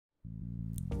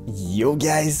Yo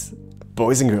guys,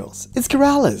 boys and girls, it's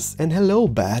Keralis and hello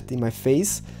bat in my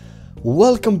face.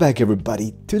 Welcome back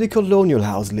everybody to the Colonial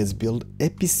house Let's Build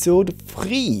episode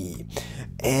 3.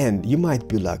 And you might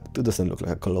be like, it doesn't look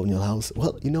like a colonial house.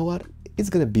 Well, you know what? It's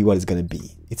gonna be what it's gonna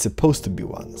be. It's supposed to be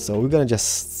one. So we're gonna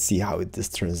just see how this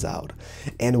turns out.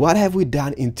 And what have we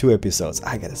done in 2 episodes?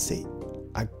 I gotta say,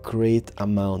 a great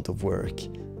amount of work.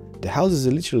 The house is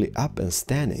literally up and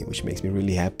standing, which makes me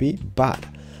really happy, but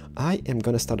I am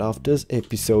gonna start off this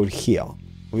episode here.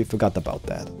 We forgot about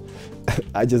that.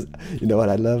 You know what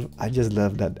I love? I just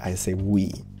love that I say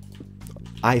we.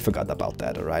 I forgot about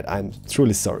that, alright? I'm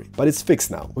truly sorry, but it's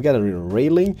fixed now. We got a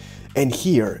railing, and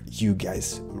here you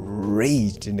guys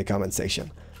raged in the comment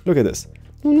section. Look at this.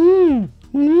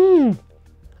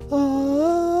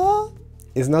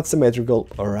 It's not symmetrical,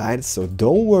 alright? So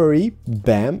don't worry,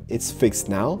 bam, it's fixed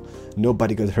now.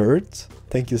 Nobody got hurt.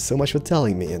 Thank you so much for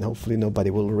telling me, and hopefully nobody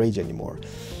will rage anymore.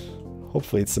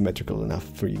 Hopefully it's symmetrical enough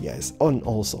for you guys. Oh, and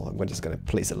also, I'm just gonna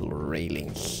place a little railing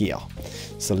here.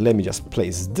 So let me just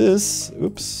place this.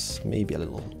 Oops, maybe a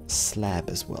little slab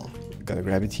as well. I'm gonna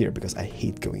grab it here because I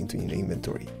hate going into the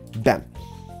inventory. Bam!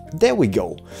 There we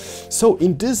go. So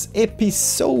in this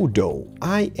episode though,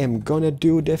 I am gonna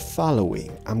do the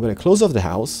following. I'm gonna close off the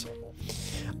house.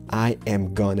 I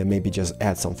am gonna maybe just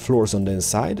add some floors on the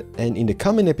inside, and in the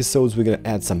coming episodes we're gonna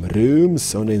add some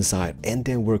rooms on the inside and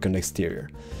then work on the exterior.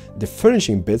 The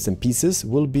furnishing bits and pieces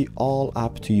will be all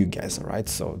up to you guys, alright?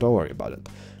 So don't worry about it.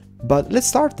 But let's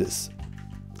start this.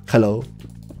 Hello,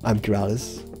 I'm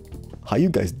Keralis. How you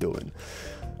guys doing?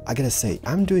 I gotta say,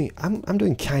 I'm doing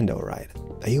kinda alright.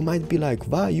 You might be like,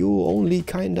 wow, you only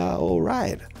kinda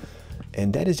alright.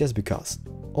 And that is just because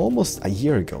almost a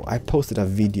year ago I posted a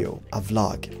video, a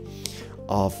vlog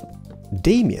of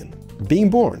Damien being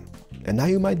born. And now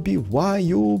you might be, why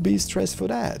you be stressed for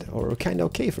that? Or kinda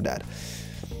okay for that?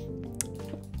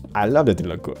 I love that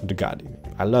the god.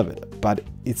 I love it. But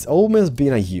it's almost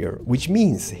been a year, which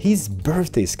means his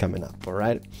birthday is coming up,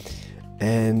 alright?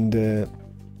 And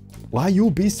why you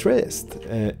be stressed?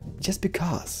 Just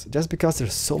because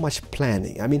there's so much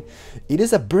planning. I mean, it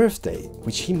is a birthday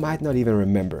which he might not even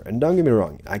remember, and don't get me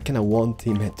wrong, I kinda want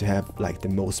him to have like the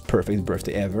most perfect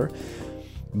birthday ever,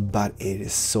 but it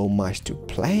is so much to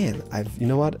plan. You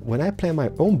know what, when I plan my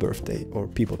own birthday, or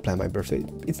people plan my birthday,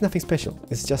 it's nothing special.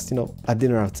 It's just, you know, a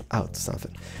dinner out or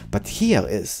something. But here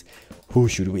is, who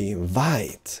should we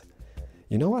invite?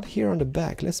 You know what, here on the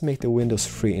back, let's make the windows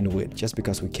free in width, just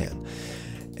because we can.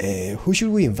 Who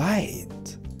should we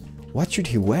invite? What should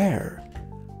he wear?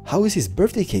 How is his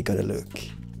birthday cake gonna look?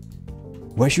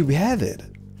 Where should we have it?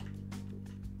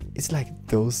 It's like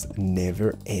those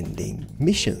never-ending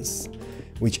missions,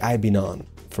 which I've been on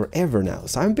forever now.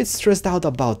 So I'm a bit stressed out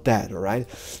about that, alright?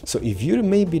 So if you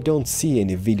maybe don't see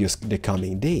any videos the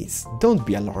coming days, don't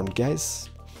be alarmed, guys.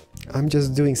 I'm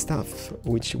just doing stuff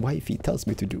which wifey tells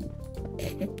me to do.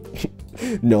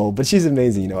 No, but she's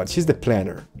amazing, you know what? She's the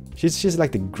planner. She's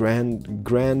like the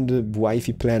grand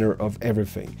wifey planner of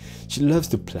everything. She loves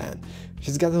to plan.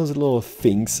 She's got those little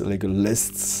things like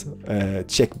lists,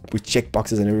 check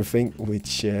boxes and everything,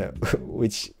 which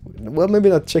well, maybe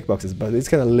not check boxes, but it's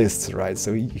kind of lists, right?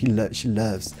 So she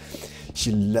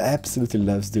absolutely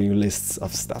loves doing lists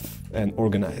of stuff and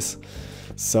organize.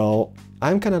 So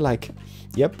I'm kind of like,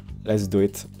 yep, let's do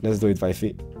it,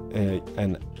 wifey.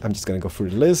 And I'm just gonna go through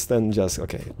the list and just,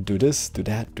 okay, do this, do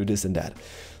that, do this and that.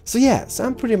 So yeah, so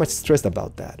I'm pretty much stressed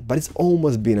about that, but it's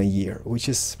almost been a year, which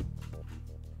is,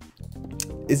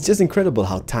 it's just incredible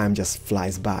how time just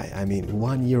flies by. I mean,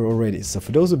 1 year already. So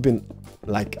for those who've been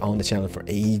like on the channel for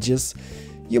ages,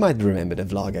 you might remember the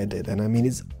vlog I did, and I mean,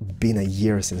 it's been a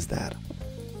year since that.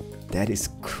 That is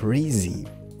crazy.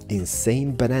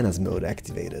 Insane bananas mode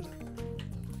activated.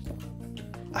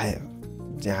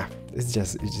 Yeah, it's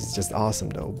just awesome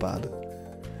though. But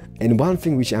and one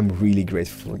thing which I'm really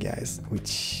grateful for, guys,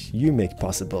 which you make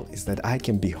possible, is that I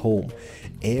can be home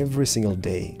every single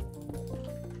day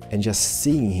and just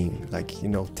seeing him, like, you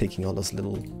know, taking all those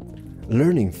little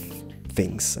learning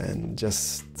things and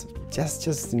just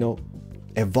you know,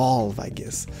 evolve, I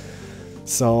guess.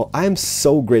 So I'm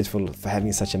so grateful for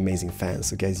having such amazing fans.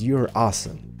 So guys, you're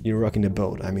awesome. You're rocking the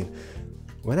boat. I mean,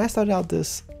 when I started out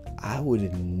this, I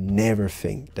would never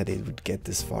think that it would get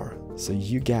this far. So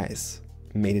you guys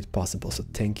made it possible, so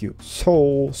thank you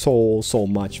so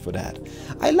much for that.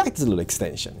 I like this little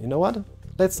extension. You know what,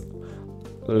 let's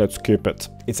keep it.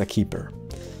 It's a keeper,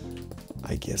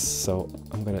 I guess. So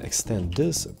I'm gonna extend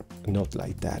this, not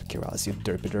like that, Keralis, you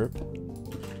derp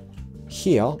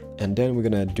here, and then we're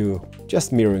gonna do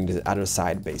just mirroring the other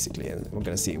side basically, and we're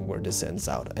gonna see where this ends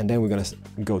out, and then we're gonna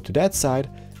go to that side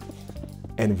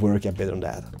and work a bit on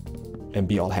that and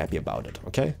be all happy about it,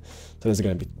 okay? So there's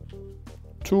gonna be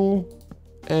 2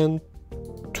 and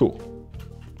 2.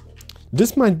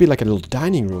 This might be like a little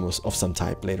dining room of some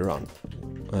type later on.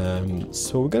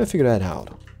 So we're gonna figure that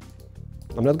out.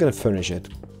 I'm not gonna furnish it.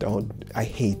 I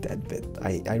hate that bit.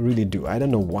 I really do. I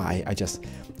don't know why. I just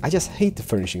hate the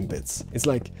furnishing bits. It's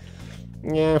like,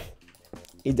 yeah,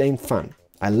 it ain't fun.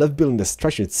 I love building the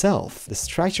structure itself. The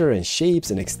structure and shapes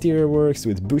and exterior works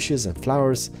with bushes and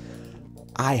flowers.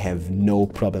 I have no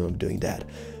problem of doing that.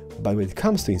 But when it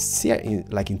comes to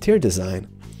interior design,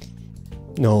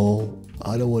 no,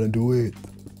 I don't want to do it.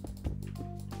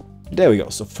 There we go.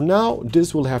 So for now,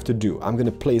 this will have to do. I'm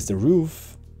gonna place the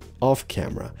roof off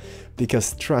camera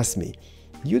because trust me,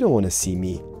 you don't want to see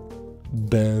me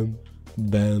bam,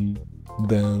 bam,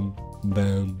 bam,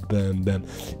 bam, bam, bam.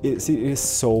 It is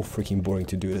so freaking boring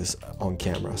to do this on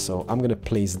camera. So I'm gonna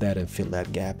place that and fill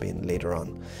that gap in later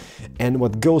on. And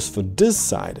what goes for this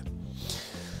side,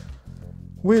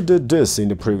 we did this in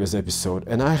the previous episode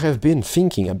and I have been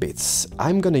thinking a bit.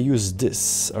 I'm gonna use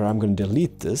this, or I'm gonna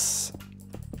delete this,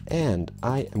 and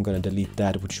I am gonna delete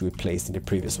that which we placed in the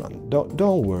previous one.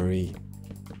 Don't worry,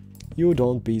 you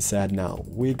don't be sad now.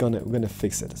 We're gonna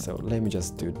fix it. So let me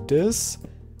just do this,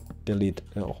 delete.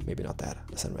 Oh, maybe not that.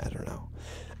 Doesn't matter now.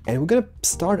 And we're gonna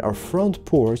start our front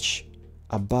porch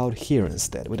about here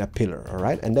instead with a pillar. All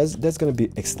right, and that's gonna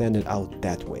be extended out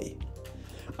that way.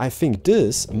 I think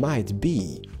this might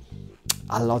be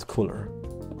a lot cooler.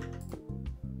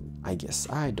 I guess,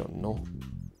 I don't know.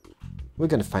 We're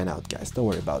gonna find out, guys, don't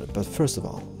worry about it. But first of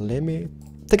all, let me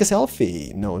take a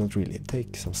selfie. No, not really.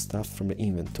 Take some stuff from the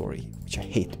inventory, which I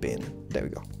hate being. There we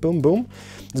go. Boom, boom.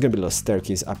 There's gonna be a little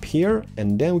staircase up here,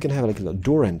 and then we can have like a little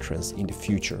door entrance in the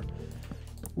future.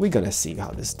 We're gonna see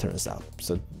how this turns out.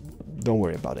 So don't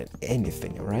worry about it,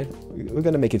 anything, all right? We're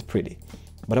gonna make it pretty.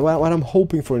 But what I'm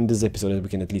hoping for in this episode is we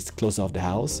can at least close off the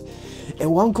house.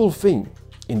 And one cool thing,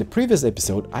 in the previous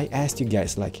episode, I asked you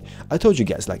guys, like, I told you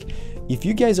guys, like, if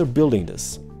you guys are building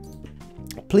this,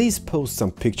 please post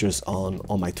some pictures on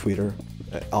my Twitter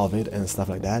of it and stuff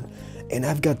like that. And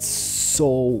I've got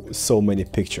so many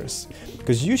pictures.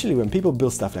 Because usually when people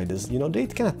build stuff like this, you know, they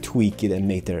kind of tweak it and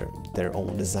make their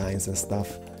own designs and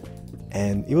stuff.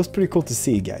 And it was pretty cool to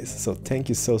see, guys. So thank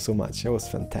you so much. That was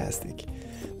fantastic.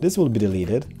 This will be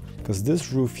deleted because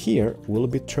this roof here will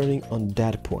be turning on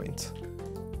that point.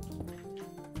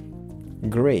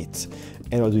 Great.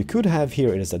 And what we could have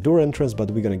here is a door entrance, but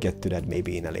we're gonna get to that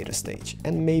maybe in a later stage.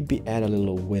 And maybe add a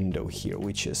little window here,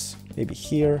 which is maybe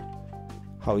here.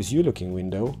 How is you looking,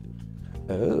 window?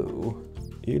 Oh,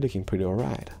 you're looking pretty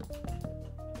alright.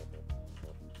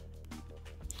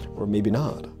 Or maybe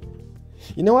not.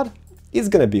 You know what? It's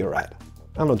gonna be alright.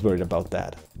 I'm not worried about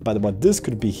that. But what this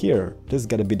could be here, this is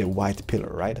gonna be the white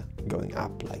pillar, right? Going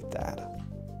up like that.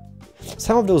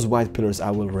 Some of those white pillars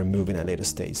I will remove in a later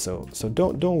stage, so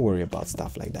don't worry about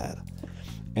stuff like that.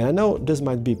 And I know this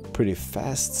might be pretty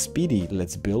fast, speedy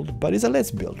let's build, but it's a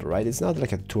let's build, right? It's not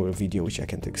like a tour video which I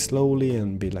can take slowly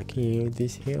and be like here,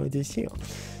 this here, this here.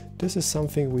 This is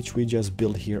something which we just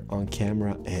build here on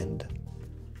camera and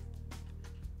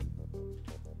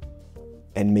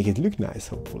make it look nice,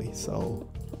 hopefully. So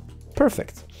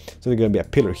perfect. So there's gonna be a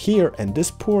pillar here, and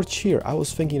this porch here, I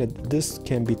was thinking that this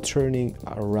can be turning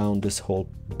around this whole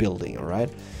building, all right?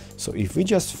 So if we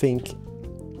just think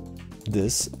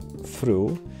this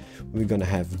through, we're gonna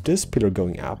have this pillar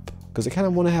going up, because I kind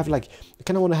of want to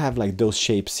have like those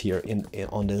shapes here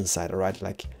on the inside, all right?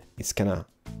 Like it's kind of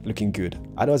looking good.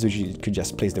 Otherwise we could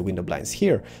just place the window blinds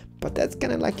here, but that's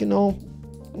kind of like, you know,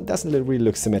 it doesn't really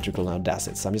look symmetrical now, does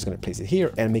it? So I'm just gonna place it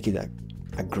here and make it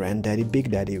a granddaddy, big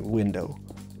daddy window,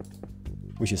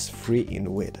 which is 3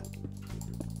 in width.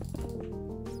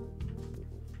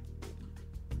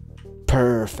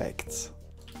 Perfect.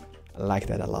 I like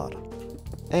that a lot.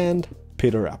 And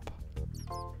pillar up.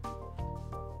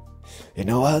 You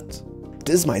know what?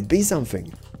 This might be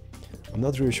something. I'm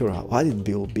not really sure what it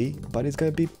will be, but it's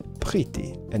gonna be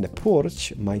pretty. And the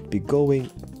porch might be going.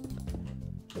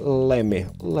 Let me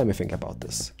think about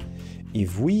this.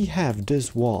 If we have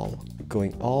this wall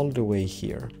going all the way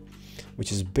here,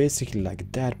 which is basically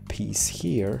like that piece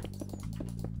here,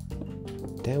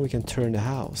 then we can turn the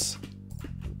house.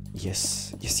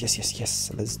 Yes,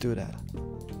 let's do that.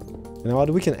 You know what,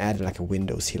 we can add like a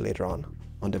windows here later on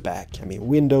the back. I mean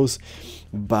windows,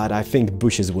 but I think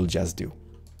bushes will just do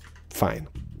fine,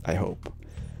 I hope.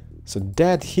 So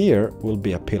that here will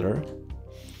be a pillar.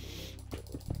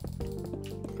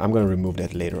 I'm gonna remove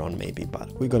that later on maybe,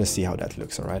 but we're gonna see how that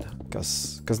looks, all right?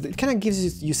 Because it kind of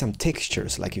gives you some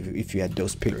textures, like if you had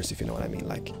those pillars, if you know what I mean.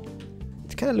 Like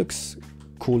it kind of looks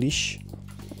coolish.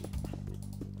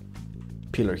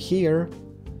 pillar here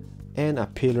and a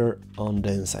pillar on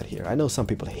the inside here. I know some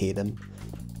people hate them,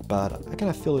 but I kind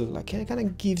of feel like it kind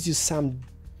of gives you some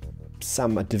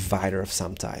divider of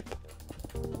some type.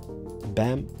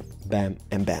 Bam, bam,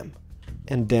 and bam.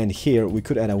 And then here we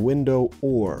could add a window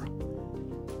or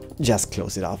just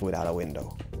close it off without a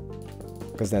window,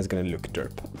 because that's gonna look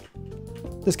derp.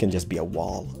 This can just be a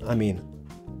wall. I mean,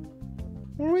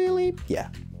 really? Yeah.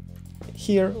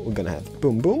 Here we're gonna have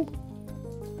boom, boom,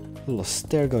 a little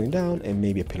stair going down, and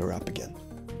maybe a pillar up again.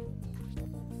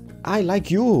 I like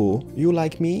you. You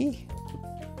like me?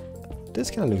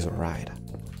 This kind of looks alright.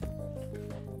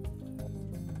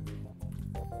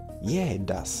 Yeah, it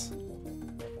does.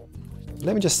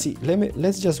 Let me just see.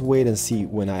 Let's just wait and see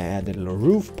when I add the little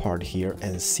roof part here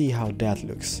and see how that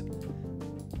looks.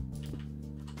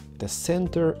 The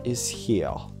center is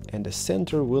here, and the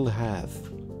center will have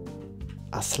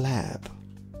a slab.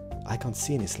 I can't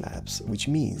see any slabs, which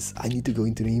means I need to go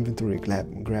into the inventory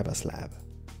and grab a slab.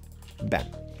 Bam.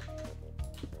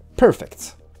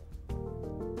 Perfect.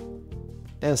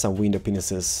 And some window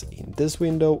penises in this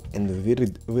window, and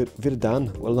we're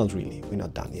done. Well, not really, we're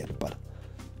not done yet, but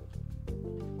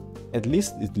at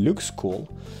least it looks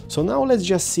cool. So now let's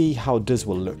just see how this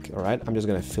will look. All right, I'm just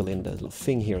gonna fill in the little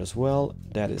thing here as well.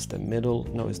 That is the middle.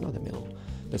 No, it's not the middle.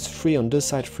 That's 3 on this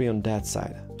side, 3 on that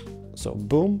side. So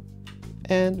boom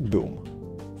and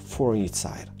boom, 4 on each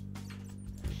side.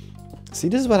 See,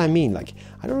 this is what I mean. Like,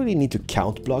 I don't really need to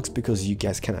count blocks because you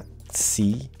guys cannot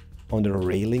see on the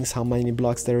railings how many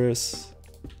blocks there is,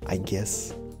 I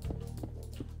guess.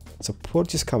 So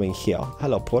porch is coming here.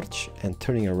 Hello, porch. And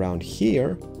turning around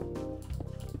here.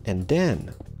 And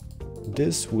then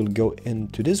this will go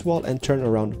into this wall and turn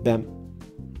around. Bam.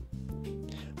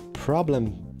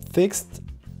 Problem fixed.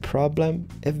 Problem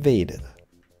evaded.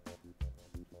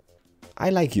 I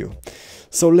like you.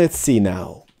 So let's see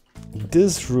now.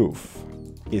 This roof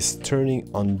is turning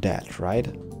on that, right?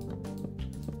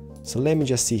 So let me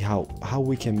just see how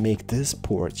we can make this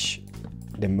porch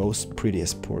the most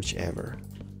prettiest porch ever.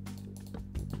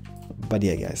 But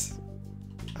yeah, guys,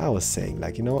 I was saying,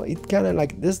 like, you know, it kind of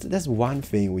like this. That's one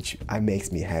thing which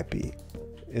makes me happy,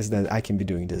 is that I can be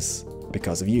doing this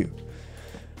because of you.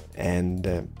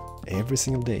 And every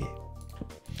single day.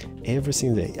 Every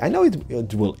single day. I know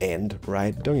it will end,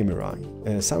 right? Don't get me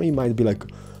wrong. Some of you might be like,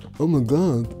 oh my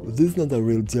god, this is not a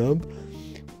real job.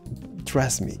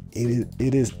 Trust me,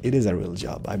 it is a real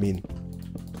job. I mean,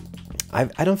 I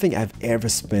don't think I've ever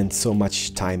spent so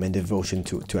much time and devotion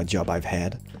to a job I've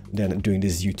had than doing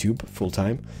this YouTube full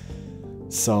time.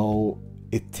 So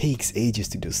it takes ages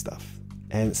to do stuff,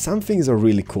 and some things are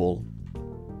really cool.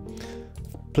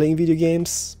 Playing video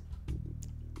games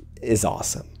is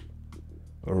awesome.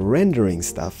 Rendering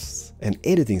stuff and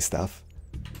editing stuff,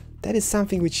 that is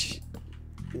something which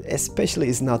especially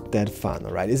is not that fun.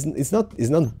 All right, it's not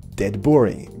that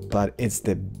boring, but it's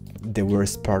the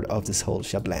worst part of this whole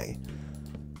shebang.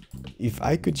 If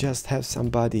I could just have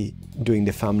somebody doing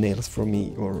the thumbnails for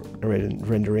me or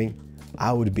rendering,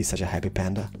 I would be such a happy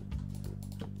panda.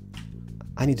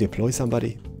 I need to employ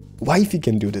somebody. Wifey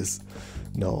can do this.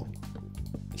 No,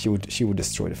 she would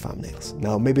destroy the thumbnails.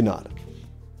 No, maybe not.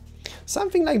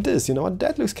 Something like this, you know what?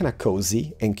 That looks kind of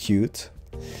cozy and cute.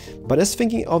 But I was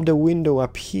thinking of the window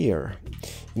up here.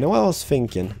 You know what I was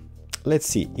thinking? Let's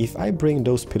see if I bring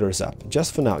those pillars up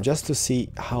just for now, just to see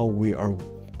how we are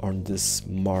on this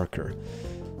marker,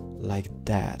 like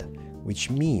that, which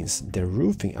means the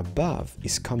roofing above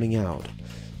is coming out.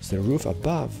 So the roof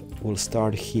above will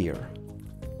start here.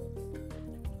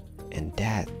 And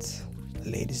that,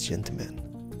 ladies and gentlemen,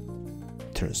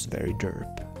 turns very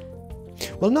derp.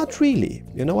 Well, not really.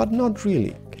 You know what? Not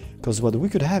really. Because what we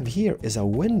could have here is a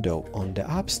window on the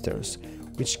upstairs,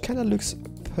 which kind of looks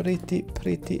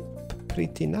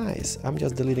pretty nice. I'm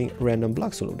just deleting random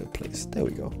blocks all over the place. There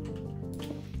we go.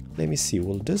 Let me see.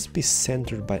 Will this be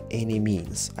centered by any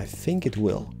means? I think it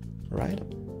will, right?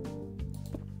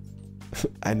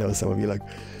 I know some of you are like,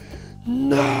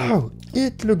 no,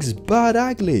 it looks bad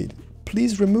ugly.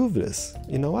 Please remove this.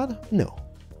 You know what? No.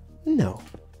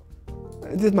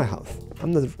 This is my house.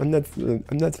 I'm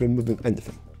not removing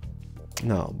anything.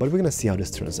 No, but we're gonna see how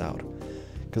this turns out,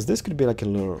 because this could be like a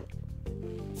little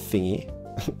thingy,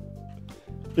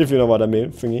 if you know what I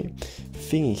mean,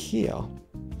 thingy here,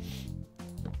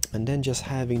 and then just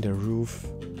having the roof.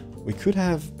 We could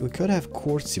have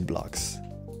quartzy blocks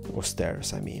or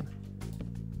stairs, I mean.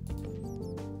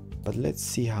 But let's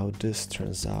see how this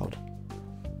turns out.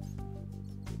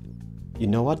 You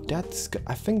know what?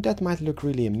 I think that might look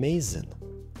really amazing.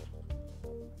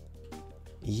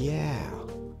 Yeah.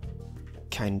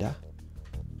 Kinda.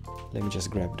 Let me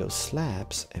just grab those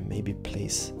slabs and maybe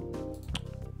place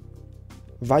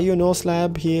no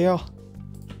slab here.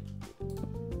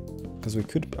 Because we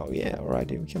could, oh yeah, alright,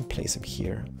 we can place them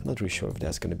here. I'm not really sure if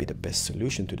that's going to be the best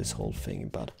solution to this whole thing,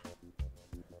 but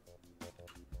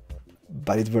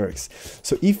it works.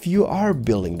 So if you are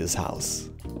building this house,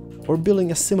 or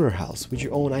building a similar house with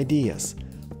your own ideas,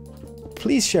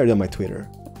 please share them on my Twitter.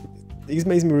 It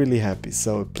makes me really happy,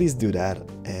 so please do that,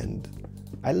 and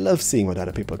I love seeing what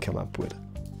other people come up with.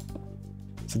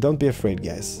 So don't be afraid,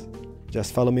 guys.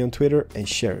 Just follow me on Twitter and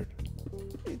share it.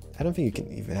 I don't think you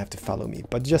can even have to follow me,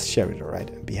 but just share it, alright?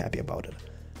 And be happy about it.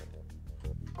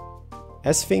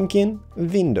 As thinking,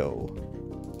 window.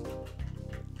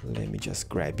 Let me just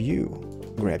grab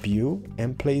you,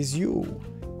 and place you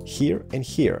here and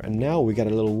here. And now we got a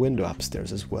little window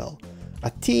upstairs as well. A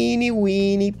teeny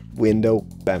weeny window.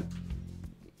 Bam.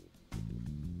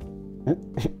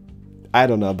 I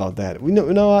don't know about that. You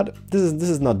know what? This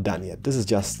is not done yet. This is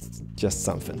just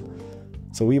something.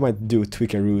 So we might do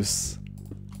tweakaroos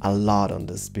a lot on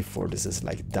this before this is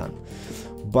like done.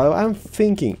 But I'm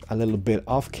thinking a little bit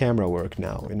off camera work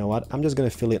now. You know what? I'm just gonna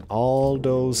fill in all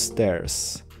those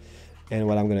stairs. And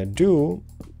what I'm gonna do,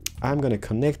 I'm gonna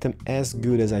connect them as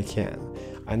good as I can.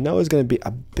 I know it's gonna be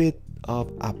a bit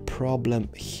of a problem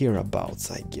hereabouts,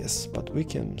 I guess, but we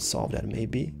can solve that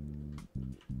maybe.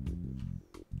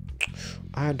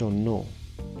 I don't know.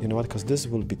 You know what? Because this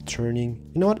will be turning.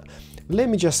 You know what? Let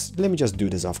me just do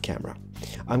this off camera.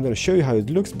 I'm gonna show you how it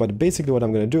looks, but basically what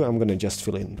I'm gonna do, I'm gonna just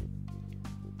fill in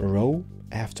row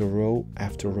after row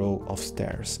after row of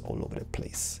stairs all over the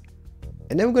place,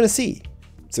 and then we're gonna see.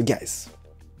 So guys,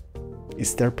 it's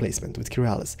stair placement with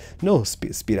Keralis. No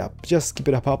speed up, just keep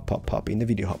it up, hop in the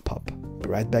video, hop. Be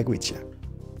right back with you.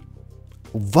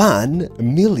 1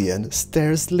 million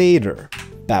stairs later.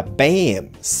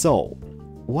 Ba-bam! So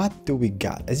what do we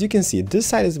got? As you can see, this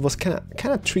side was kind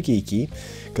of tricky,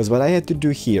 because what I had to do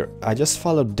here, I just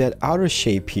followed that outer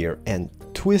shape here and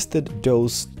twisted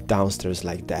those downstairs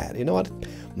like that. You know what?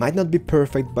 Might not be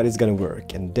perfect, but it's gonna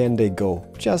work. And then they go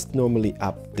just normally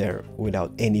up there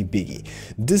without any biggie.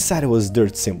 This side was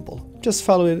dirt simple. Just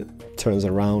follow it, turns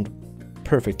around,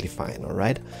 perfectly fine,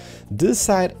 alright? This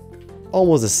side,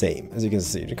 almost the same. As you can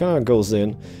see, it kind of goes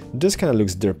in. This kind of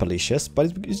looks derpalicious, but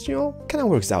it, you know, kind of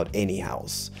works out anyhow.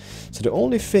 So the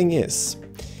only thing is,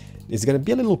 it's gonna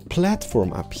be a little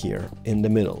platform up here in the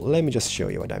middle. Let me just show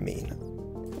you what I mean.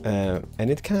 And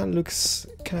it kind of looks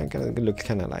kind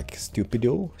of like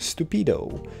stupido.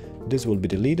 This will be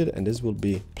deleted, and this will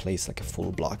be placed like a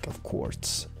full block of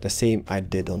quartz. The same I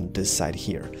did on this side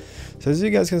here. So as you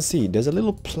guys can see, there's a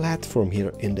little platform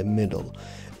here in the middle.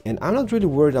 And I'm not really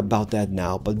worried about that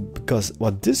now, but because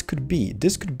what this could be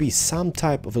some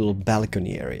type of a little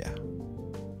balcony area,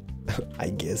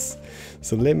 I guess.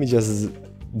 So let me just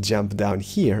jump down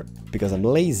here because I'm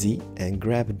lazy and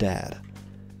grab that.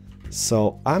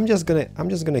 So I'm just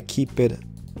gonna keep it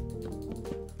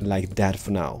like that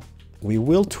for now. We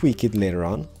will tweak it later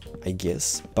on, I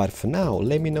guess, but for now,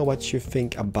 let me know what you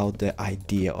think about the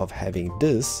idea of having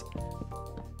this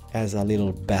as a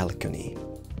little balcony.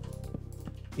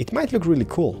 It might look really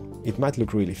cool, it might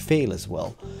look really fail as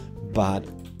well, but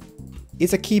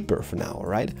it's a keeper for now,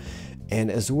 right?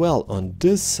 And as well on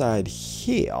this side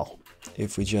here,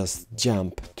 if we just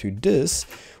jump to this,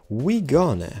 we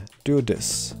gonna do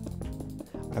this.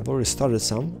 I've already started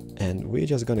some, and we're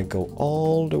just gonna go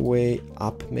all the way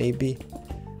up maybe,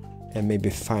 and maybe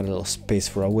find a little space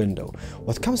for a window.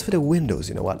 What comes with the windows,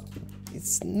 you know what?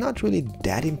 It's not really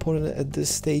that important at this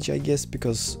stage, I guess,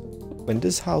 because when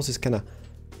this house is kind of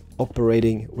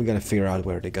operating, we're gonna figure out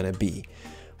where they're gonna be.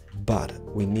 But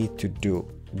we need to do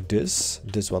this.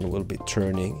 This one will be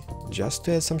turning just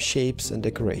to add some shapes and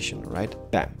decoration, right?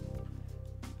 Bam.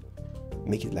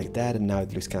 Make it like that, and now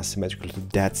it looks kind of symmetrical to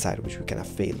that side, which we kind of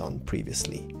failed on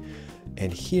previously.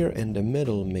 And here in the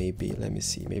middle, maybe, let me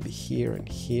see, maybe here and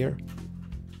here,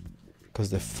 because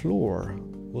the floor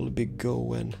will be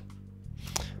going,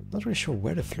 not really sure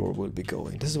where the floor will be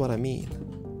going. This is what I mean.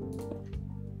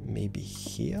 Maybe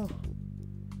here.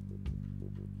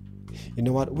 You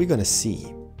know what, we're gonna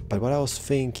see. But what I was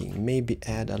thinking, maybe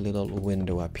add a little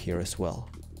window up here as well,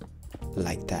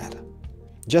 like that.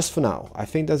 Just for now. I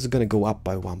think that's gonna go up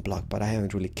by 1 block, but I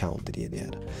haven't really counted it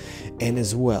yet. And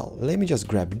as well, let me just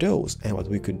grab those, and what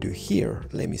we could do here,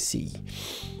 let me see,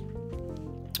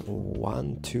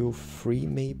 1, 2, 3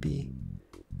 maybe,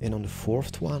 and on the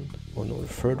 4th one, or no, the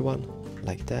 3rd one,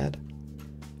 like that,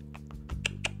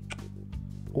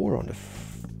 or on the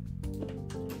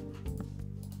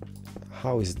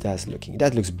how is that looking?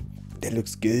 That looks That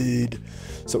looks good.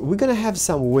 So we're gonna have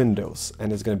some windows,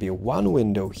 and there's gonna be one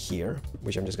window here,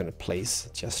 which I'm just gonna place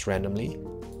just randomly.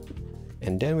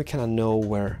 And then we kind of know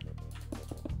where,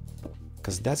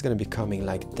 because that's gonna be coming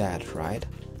like that, right?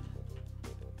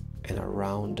 And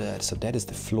around that, so that is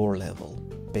the floor level,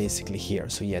 basically here.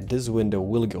 So yeah, this window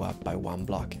will go up by 1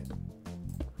 block.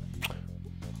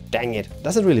 Dang it,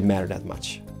 doesn't really matter that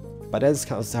much. But that's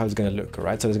how it's gonna look,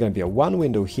 alright? So there's gonna be a 1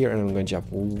 window here, and I'm gonna jump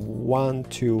 1,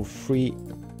 2, 3,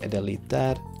 and delete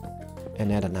that,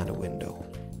 and add another window.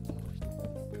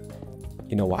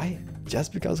 You know why?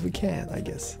 Just because we can, I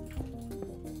guess.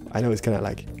 I know it's kind of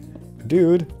like,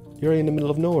 dude, you're in the middle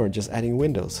of nowhere, just adding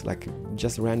windows, like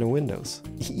just random windows.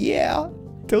 Yeah,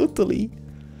 totally.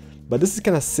 But this is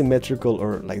kind of symmetrical,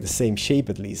 or like the same shape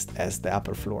at least as the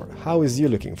upper floor. How is you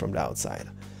looking from the outside?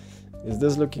 Is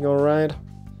this looking alright?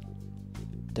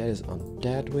 That is on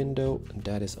that window, and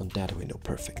that is on that window.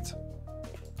 Perfect.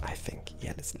 I think.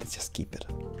 Yeah, let's just keep it.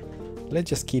 Let's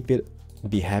just keep it.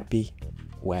 Be happy,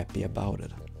 wappy about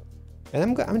it.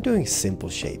 And I'm doing simple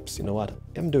shapes. You know what?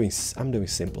 I'm doing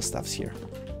simple stuffs here.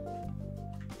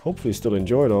 Hopefully you still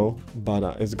enjoy though,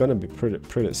 but it's gonna be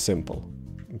pretty simple.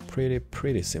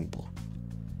 Pretty simple.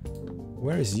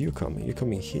 Where is you coming? You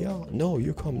coming here? No,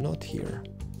 you come not here.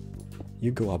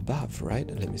 You go above, right?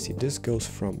 Let me see. This goes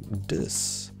from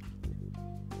this.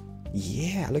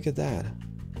 Yeah, look at that.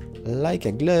 Like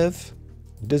a glove.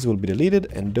 This will be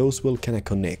deleted, and those will kind of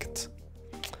connect.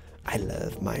 I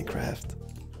love Minecraft.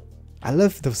 I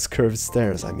love those curved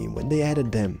stairs. I mean, when they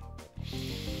added them,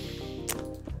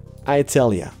 I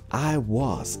tell ya, I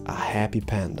was a happy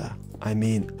panda. I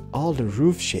mean, all the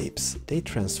roof shapes, they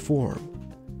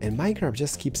transform. And Minecraft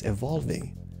just keeps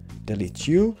evolving. Delete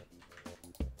you.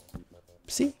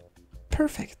 See?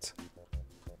 Perfect.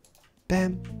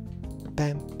 Bam,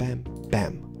 bam, bam,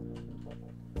 bam.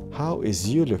 How is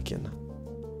you looking?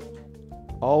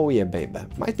 Oh yeah, baby.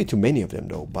 Might be too many of them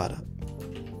though, but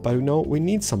you know, we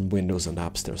need some windows on the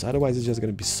upstairs. Otherwise, it's just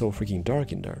gonna be so freaking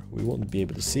dark in there. We won't be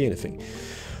able to see anything.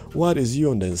 What is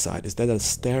you on the inside? Is that a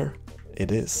stair?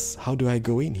 It is. How do I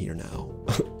go in here now?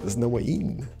 There's no way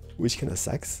in, which kind of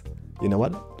sucks. You know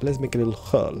what? Let's make a little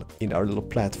hole in our little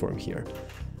platform here.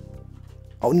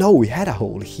 Oh no, we had a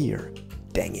hole here.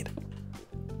 Dang it.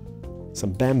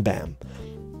 Some bam bam.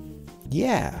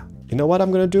 Yeah. You know what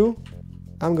I'm gonna do?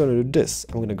 I'm gonna do this.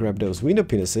 I'm gonna grab those window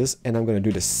penises, and I'm gonna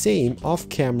do the same off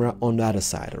camera on the other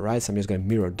side, alright? So I'm just gonna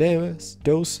mirror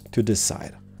those to this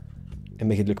side and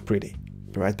make it look pretty.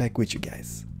 Be right back with you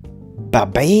guys.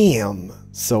 Ba-bam!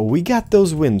 So we got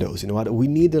those windows. You know what? We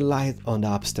need the light on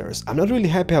the upstairs. I'm not really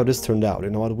happy how this turned out.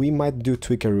 You know what? We might do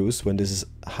tweakaroos when this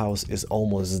house is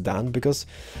almost done, because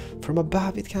from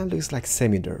above it kind of looks like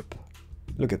semi-derp.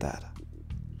 Look at that.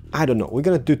 I don't know, we're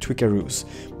gonna do tweakaroos.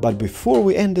 But before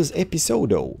we end this episode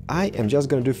though, I am just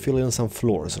gonna fill in some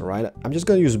floors, alright? I'm just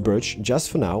gonna use birch just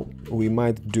for now. We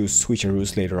might do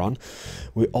switcheroos later on.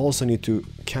 We also need to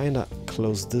kinda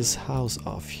close this house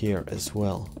off here as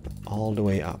well, all the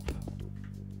way up.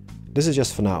 This is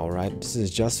just for now, alright? This is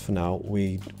just for now.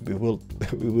 We will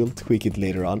we will tweak it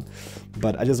later on.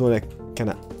 But I just wanna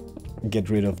kinda get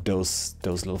rid of those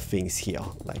little things here,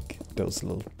 like those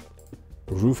little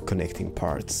roof connecting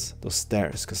parts, those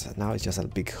stairs, because now it's just a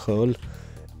big hole,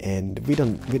 and we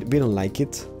don't like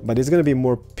it. But it's gonna be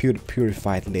more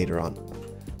purified later on.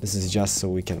 This is just so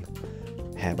we can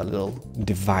have a little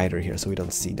divider here, so we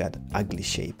don't see that ugly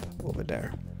shape over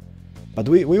there. But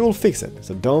we will fix it,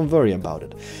 so don't worry about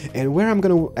it. And where I'm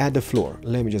gonna add the floor,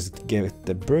 let me just give it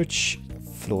the birch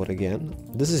floor again.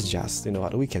 This is just, you know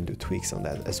what, we can do tweaks on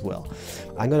that as well.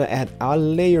 I'm gonna add a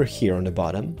layer here on the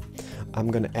bottom. I'm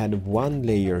gonna add one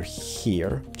layer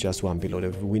here, just one below the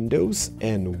windows,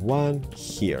 and one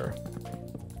here.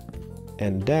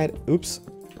 And that, oops,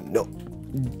 no,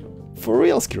 for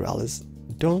real, Keralis,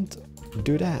 don't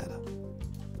do that.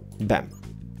 Bam,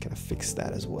 gonna fix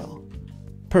that as well.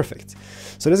 Perfect.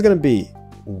 So there's gonna be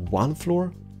 1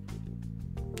 floor,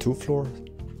 2 floors,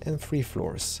 and 3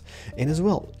 floors. And as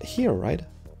well, here, right?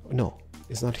 No,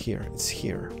 it's not here, it's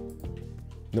here.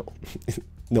 No,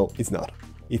 no, it's not.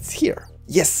 It's here.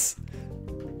 Yes!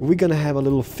 We're gonna have a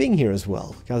little thing here as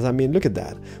well. Because, I mean, look at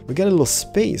that. We got a little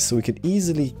space, so we could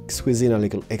easily squeeze in a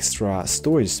little extra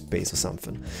storage space or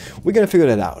something. We're gonna figure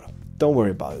that out. Don't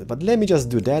worry about it. But let me just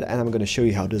do that, and I'm gonna show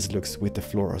you how this looks with the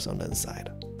floors on the inside.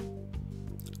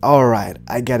 Alright,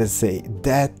 I gotta say,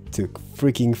 that took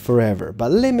freaking forever.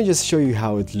 But let me just show you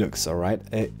how it looks, alright?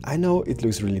 I know it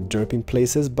looks really derpy in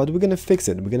places, but we're gonna fix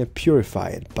it. We're gonna purify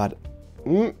it. But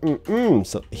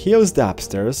so here's the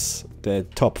upstairs, the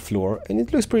top floor, and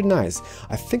it looks pretty nice.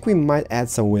 I think we might add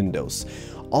some windows.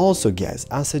 Also guys,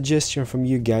 a suggestion from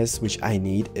you guys which I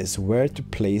need is where to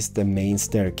place the main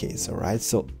staircase, alright?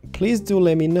 So please do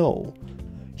let me know.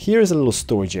 Here's a little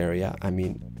storage area, I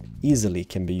mean easily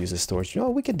can be used as storage. No,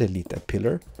 we can delete that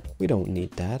pillar, we don't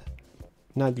need that.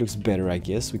 Now it looks better, I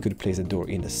guess. We could place a door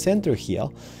in the center here,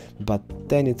 but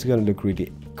then it's gonna look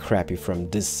really crappy from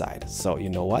this side. So you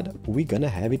know what, we're gonna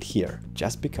have it here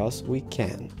just because we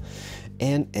can.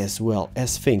 And as well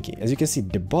as thinking, as you can see,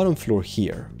 the bottom floor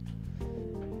here,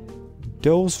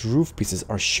 those roof pieces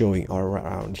are showing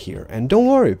around here, and don't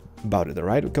worry about it,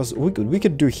 alright? Because we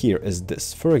could do here is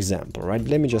this, for example, right?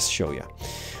 Let me just show you.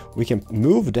 We can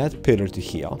move that pillar to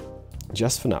here,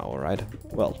 just for now, alright?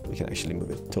 Well, we can actually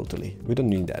move it totally. We don't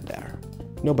need that there.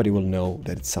 Nobody will know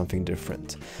that it's something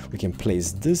different. We can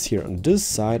place this here on this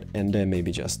side, and then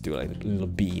maybe just do like a little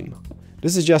beam.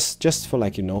 This is just for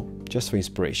like, you know, just for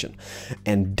inspiration.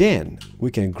 And then we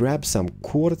can grab some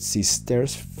quartzy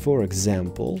stairs, for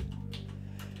example,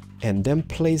 and then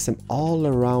place them all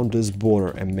around this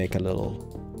border and make a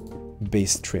little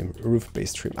base trim, roof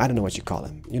base trim. I don't know what you call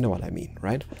them. You know what I mean,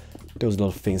 right? Those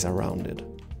little things around it.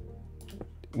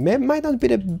 Might not be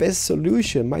the best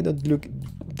solution, might not look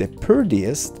the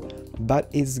prettiest, but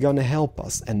it's gonna help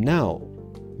us. And now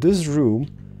this room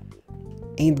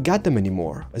ain't got them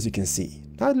anymore, as you can see.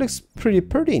 Now it looks pretty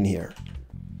pretty in here.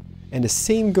 And the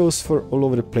same goes for all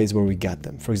over the place where we got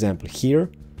them. For example,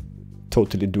 here,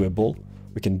 totally doable.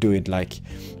 We can do it like,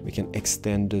 we can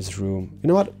extend this room. You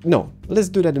know what? No, let's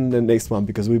do that in the next one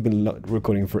because we've been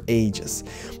recording for ages.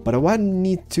 But I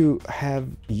need to have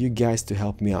you guys to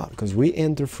help me out because we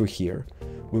enter through here.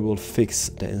 We will fix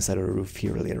the inside of the roof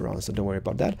here later on, so don't worry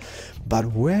about that. But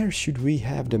where should we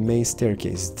have the main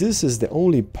staircase? This is the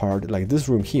only part, like this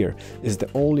room here, is the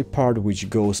only part which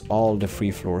goes all the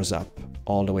 3 floors up,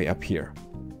 all the way up here.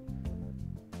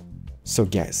 So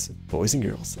guys, boys and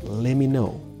girls, let me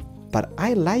know. But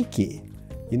I like it.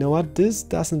 You know what? This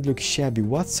doesn't look shabby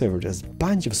whatsoever. There's a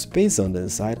bunch of space on the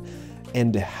inside,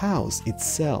 and the house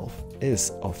itself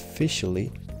is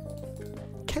officially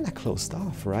kind of closed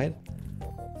off, right?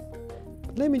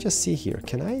 Let me just see here.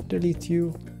 Can I delete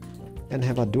you and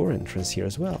have a door entrance here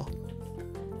as well?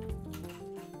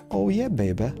 Oh yeah,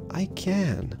 baby, I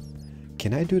can.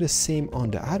 Can I do the same on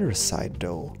the other side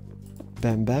though?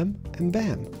 Bam, bam, and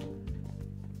bam.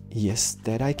 Yes,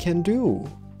 that I can do.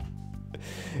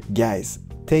 Guys,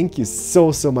 thank you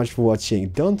so much for watching.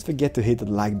 Don't forget to hit the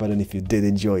like button if you did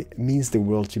enjoy. It means the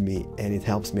world to me and it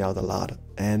helps me out a lot.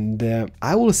 And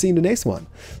I will see you in the next one.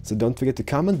 So don't forget to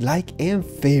comment, like, and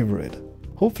favorite.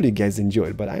 Hopefully you guys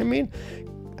enjoyed. But I mean,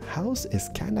 house is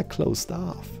kind of closed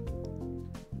off.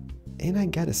 And I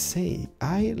gotta say,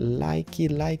 I like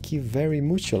it very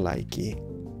much like it.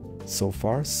 So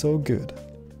far, so good.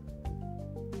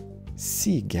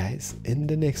 See you guys in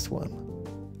the next one,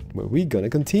 where we're gonna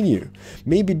continue.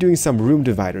 Maybe doing some room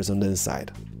dividers on the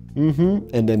inside.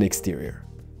 And then exterior.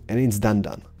 And it's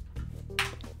done.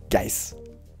 Guys,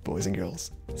 boys and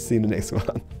girls, see you in the next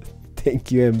one.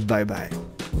 Thank you and bye-bye.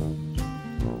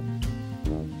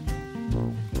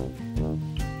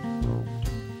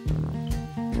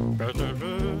 Brother,